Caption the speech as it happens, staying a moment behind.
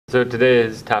So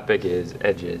today's topic is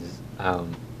edges,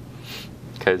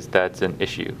 because that's an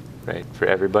issue, right, for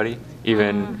everybody.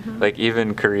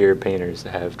 Even career painters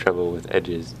have trouble with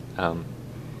edges, and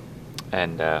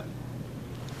What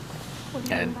do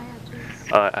you mean by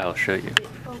edges? I'll show you.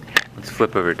 Okay. Let's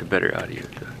flip over to better audio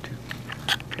too.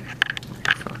 Okay,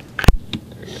 microphone.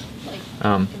 There we go. Like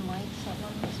in lights at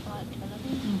one spot to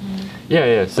another?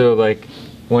 Yeah. So like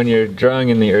when you're drawing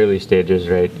in the early stages,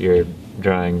 right? You're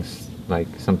drawing like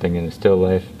something in a still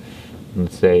life.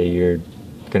 Let's say you're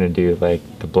gonna do like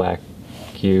the black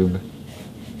cube.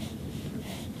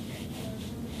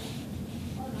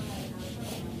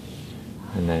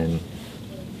 And then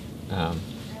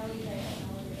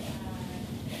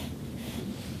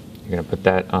you're gonna put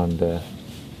that on the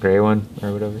gray one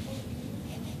or whatever.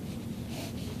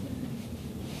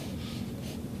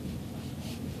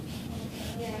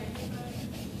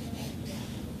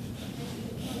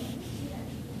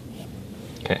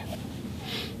 Okay.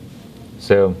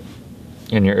 So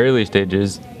in your early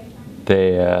stages,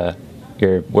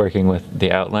 you're working with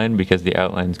the outline because the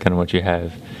outline is kind of what you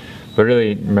have. But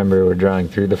really, remember, we're drawing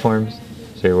through the forms,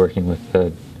 so you're working with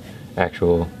the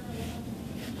actual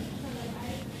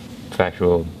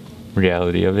factual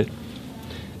reality of it.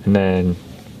 And then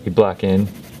you block in.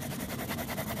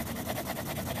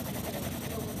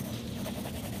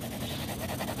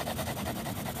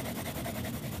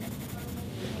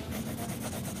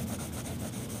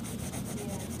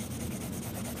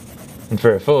 And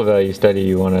for a full value study,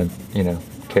 you want to,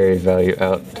 carry value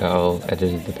out to all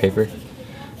edges of the paper.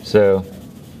 So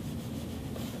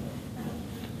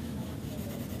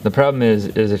the problem is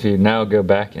if you now go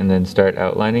back and then start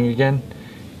outlining again,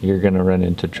 you're going to run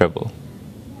into trouble,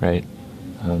 right?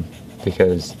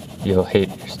 Because you'll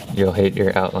hate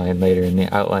your outline later, and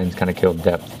the outlines kind of kill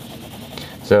depth.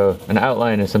 So an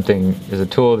outline is a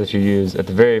tool that you use at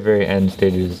the very, very end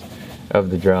stages of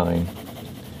the drawing,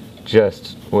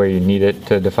 just where you need it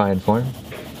to define form.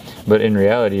 But in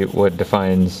reality, what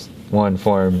defines one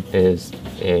form is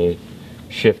a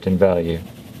shift in value,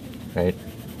 right?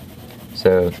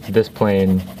 So this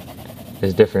plane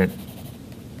is different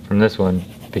from this one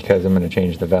because I'm going to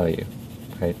change the value,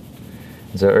 right?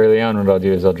 And so early on, what I'll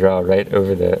do is I'll draw right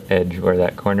over the edge where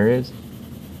that corner is.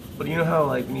 But you know how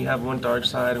like when you have one dark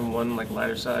side and one like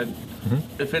lighter side,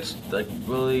 if it's like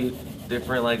really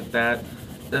different like that,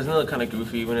 doesn't it look kind of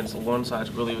goofy when it's one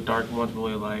side's really dark and one's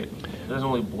really light? It doesn't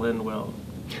really blend well.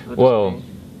 Well,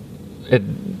 it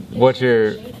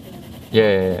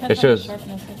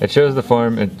shows the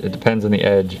form. It depends on the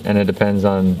edge, and it depends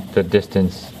on the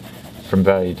distance from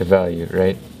value to value,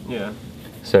 right? Yeah.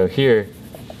 So here,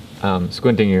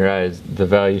 squinting your eyes, the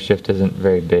value shift isn't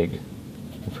very big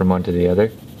from one to the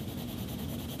other,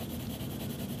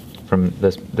 from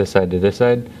this side to this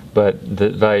side, but the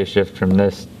value shift from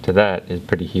this to that is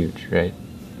pretty huge, right?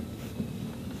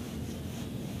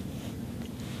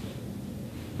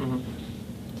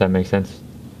 Does that make sense?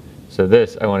 So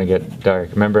this, I want to get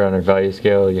dark. Remember on our value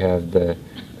scale, you have the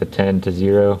 10 to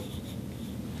 0,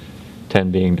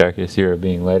 10 being darkest, 0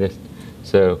 being lightest.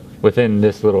 So within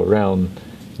this little realm,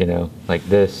 like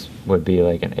this would be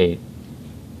like an 8,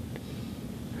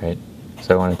 right?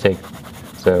 So I want to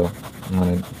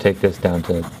take this down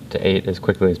to 8 as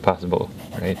quickly as possible,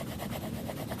 right?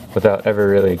 Without ever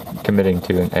really committing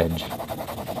to an edge.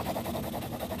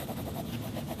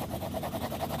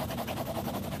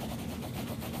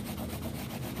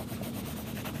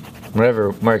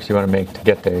 Whatever marks you want to make to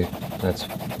get there, that's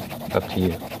up to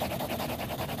you.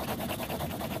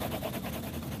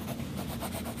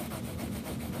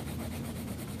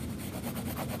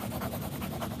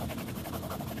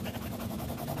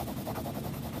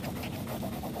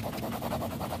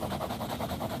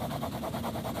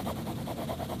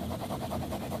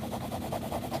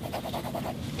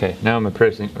 Okay, now I'm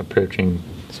approaching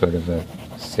sort of a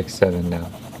 6-7 now.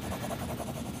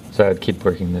 So I'd keep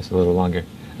working this a little longer.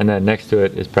 And then next to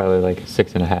it is probably like a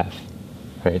 6.5,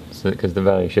 right? So because the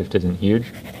value shift isn't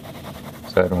huge,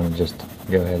 so I'd want to just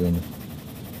go ahead and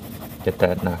get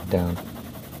that knocked down.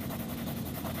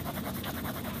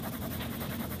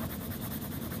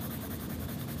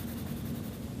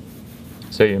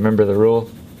 So you remember the rule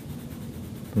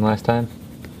from last time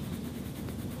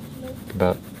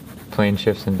about plane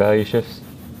shifts and value shifts?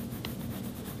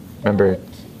 Remember?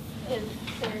 If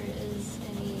there is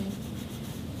any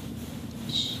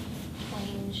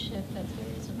plane shift, that there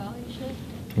is a value shift?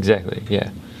 Exactly,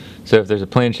 yeah. So if there's a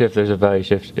plane shift, there's a value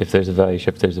shift. If there's a value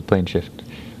shift, there's a plane shift,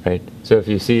 right? So if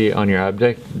you see on your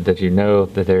object that you know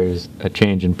that there's a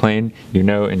change in plane, you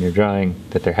know in your drawing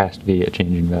that there has to be a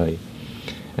change in value.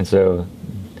 And so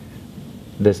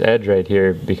this edge right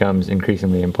here becomes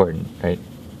increasingly important, right?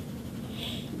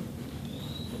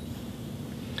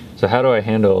 So how do I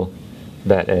handle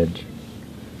that edge?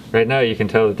 Right now you can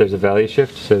tell that there's a value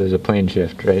shift, so there's a plane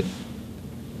shift, right?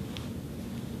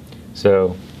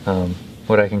 So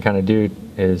what I can kind of do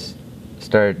is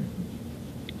start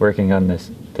working on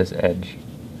this edge,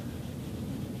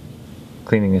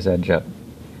 cleaning this edge up.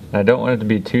 And I don't want it to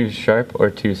be too sharp or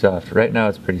too soft. Right now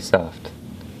it's pretty soft,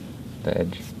 the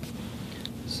edge.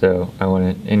 So I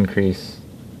want to increase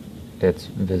its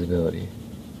visibility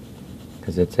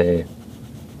because it's a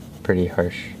pretty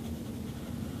harsh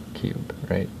cube,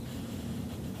 right?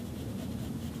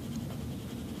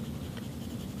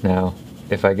 Now,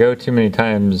 if I go too many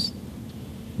times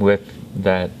with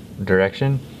that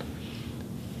direction,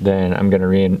 then I'm going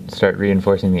to start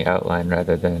reinforcing the outline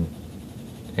rather than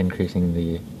increasing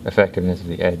the effectiveness of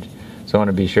the edge. So I want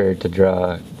to be sure to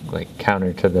draw like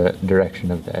counter to the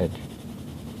direction of the edge.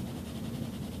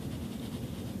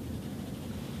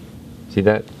 See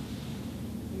that?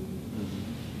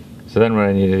 So then what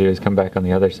I need to do is come back on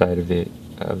the other side of the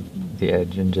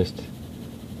edge and just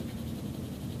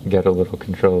get a little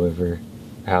control over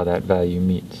how that value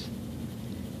meets.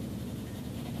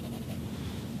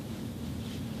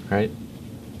 Right?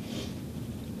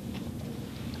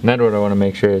 And then what I want to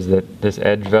make sure is that this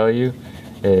edge value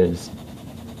is,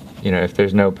 if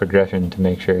there's no progression, to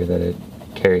make sure that it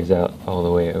carries out all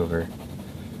the way over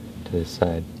to this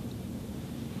side.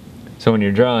 So when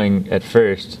you're drawing at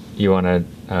first, you want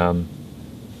to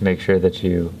make sure that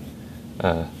you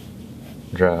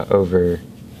draw over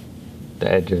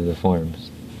the edge of the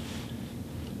forms.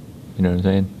 You know what I'm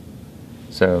saying?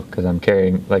 So, because I'm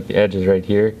carrying, like the edge is right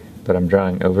here, but I'm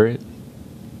drawing over it.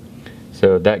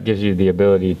 So that gives you the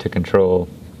ability to control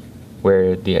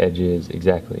where the edge is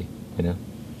exactly,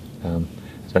 So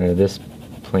under this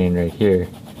plane right here,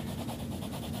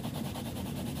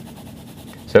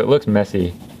 so it looks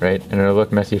messy, right? And it'll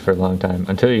look messy for a long time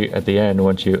until you, at the end,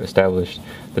 once you establish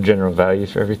the general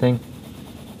values for everything,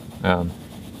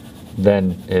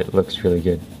 then it looks really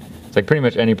good. It's like pretty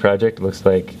much any project looks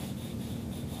like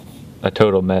a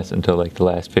total mess until like the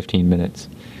last 15 minutes.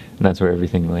 And that's where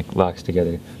everything like locks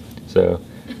together. So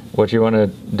what you want to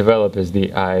develop is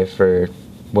the eye for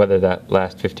whether that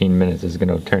last 15 minutes is going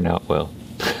to turn out well.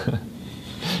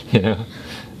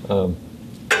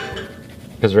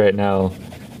 Because right now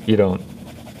you don't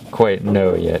quite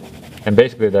know yet. And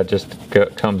basically that just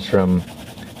comes from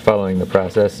following the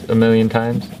process a million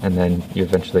times, and then you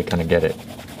eventually kind of get it.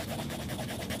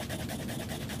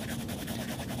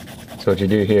 So what you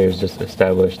do here is just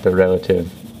establish the relative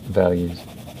values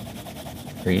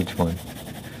for each one.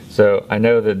 So I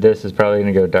know that this is probably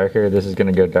going to go darker, this is going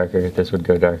to go darker, this would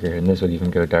go darker, and this would even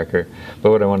go darker.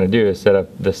 But what I want to do is set up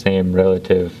the same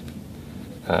relative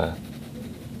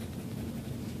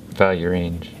value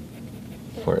range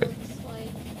for it. Looks like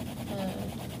the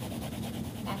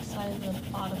backside of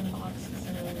the bottom box is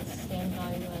the same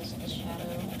value as the shadow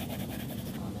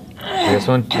on it. This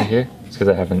one right here? It's because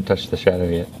I haven't touched the shadow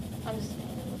yet. I'm just saying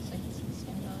it looks like it's the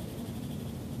same value.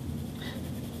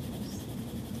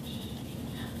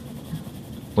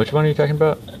 Which one are you talking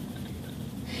about?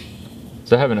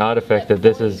 So I have an odd effect that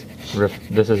this is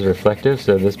reflective,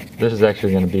 so this is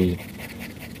actually going to be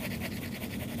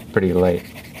pretty light.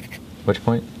 Which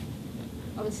point?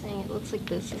 I was saying it looks like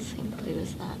this is the same blue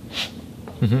as that.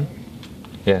 Mm-hmm.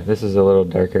 Yeah, this is a little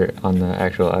darker on the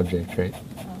actual object, right?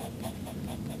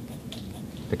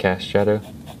 The cast shadow.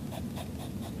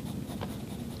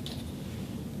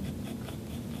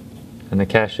 And the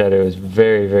cast shadow is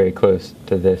very, very close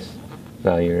to this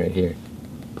value right here.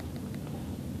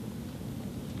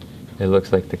 It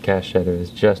looks like the cast shadow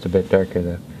is just a bit darker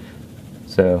though.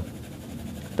 So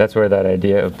that's where that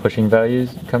idea of pushing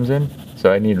values comes in.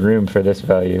 So I need room for this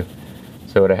value.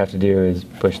 So what I have to do is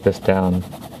push this down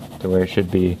to where it should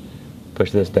be,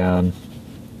 push this down,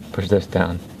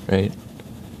 right?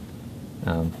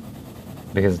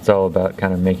 Because it's all about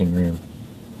kind of making room.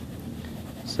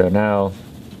 So now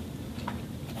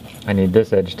I need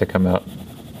this edge to come out.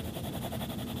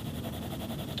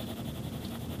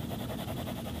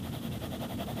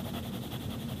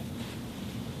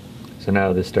 So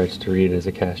now this starts to read as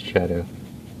a cast shadow,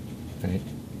 right?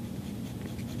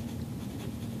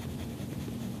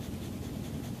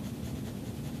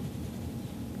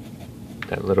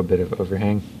 That little bit of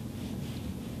overhang.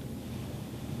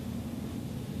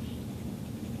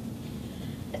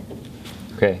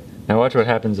 Okay, now watch what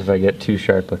happens if I get too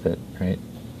sharp with it, right?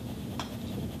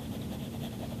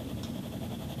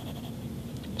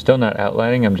 Still not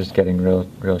outlining, I'm just getting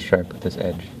real sharp with this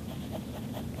edge.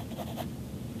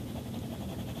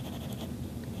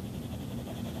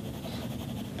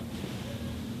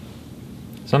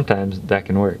 sometimes that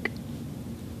can work,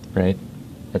 right?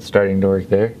 It's starting to work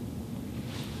there.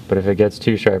 But if it gets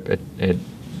too sharp,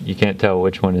 you can't tell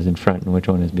which one is in front and which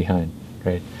one is behind,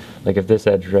 right? Like if this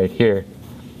edge right here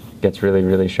gets really,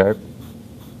 really sharp,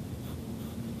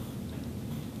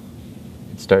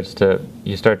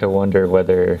 you start to wonder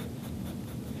whether,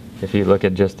 if you look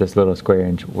at just this little square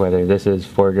inch, whether this is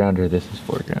foreground or this is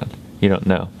foreground. You don't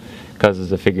know. It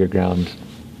causes a figure ground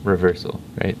reversal,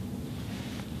 right?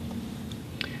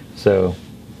 So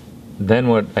then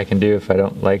what I can do if I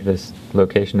don't like this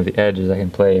location of the edge is I can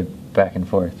play back and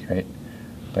forth, right?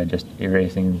 By just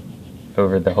erasing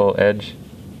over the whole edge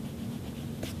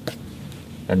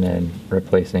and then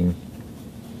replacing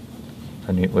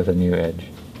with a new edge.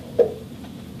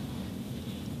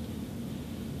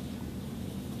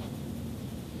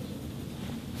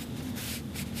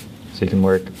 So you can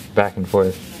work back and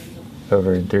forth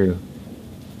over and through.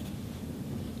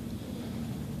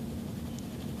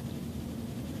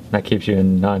 That keeps you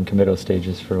in non-committal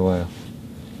stages for a while.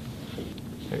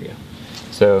 There we go.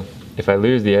 So if I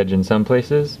lose the edge in some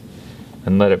places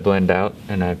and let it blend out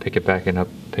and I pick it back in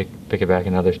pick it back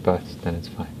in other spots, then it's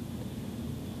fine.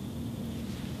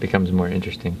 Becomes more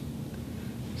interesting.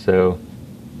 So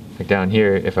like down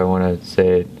here, if I want to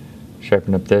say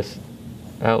sharpen up this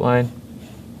outline,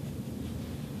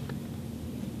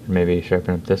 maybe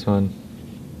sharpen up this one.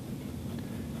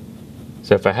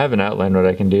 So if I have an outline, what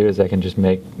I can do is I can just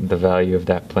make the value of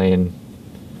that plane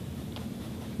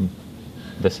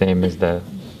the same as the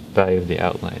value of the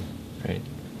outline, right?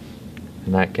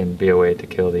 And that can be a way to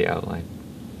kill the outline.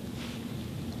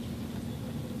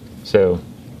 So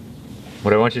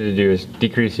what I want you to do is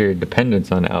decrease your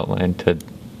dependence on outline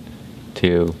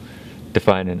to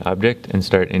define an object and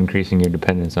start increasing your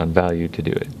dependence on value to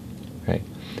do it, right?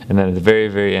 And then at the very,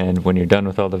 very end, when you're done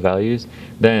with all the values,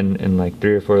 then in like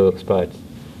 3 or 4 little spots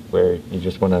where you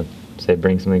just want to, say,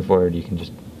 bring something forward, you can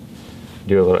just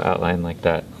do a little outline like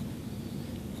that.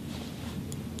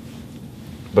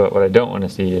 But what I don't want to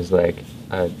see is like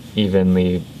a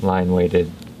evenly line-weighted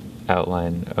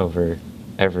outline over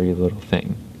every little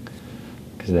thing.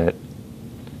 Because that,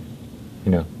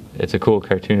 it's a cool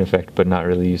cartoon effect, but not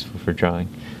really useful for drawing.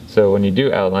 So when you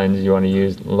do outlines, you want to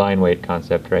use line weight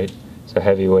concept, right? So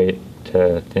heavy weight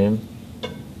to thin.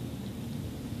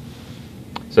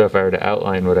 So if I were to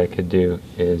outline, what I could do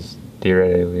is,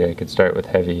 theoretically, I could start with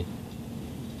heavy,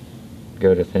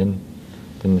 go to thin,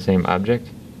 then the same object.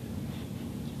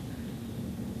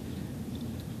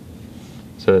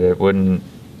 So that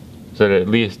it at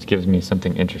least gives me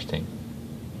something interesting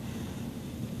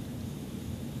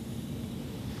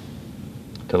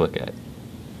to look at.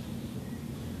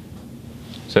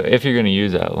 So if you're going to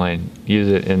use outline, use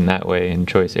it in that way in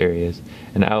choice areas.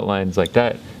 And outlines like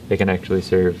that, they can actually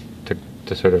serve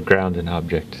to sort of ground an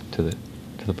object to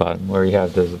the bottom, where you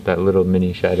have that little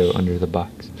mini shadow under the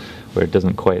box, where it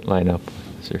doesn't quite line up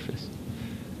with the surface.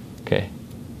 Okay,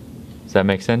 does that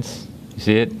make sense? You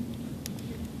see it?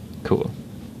 Cool.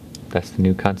 That's the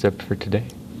new concept for today.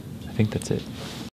 I think that's it.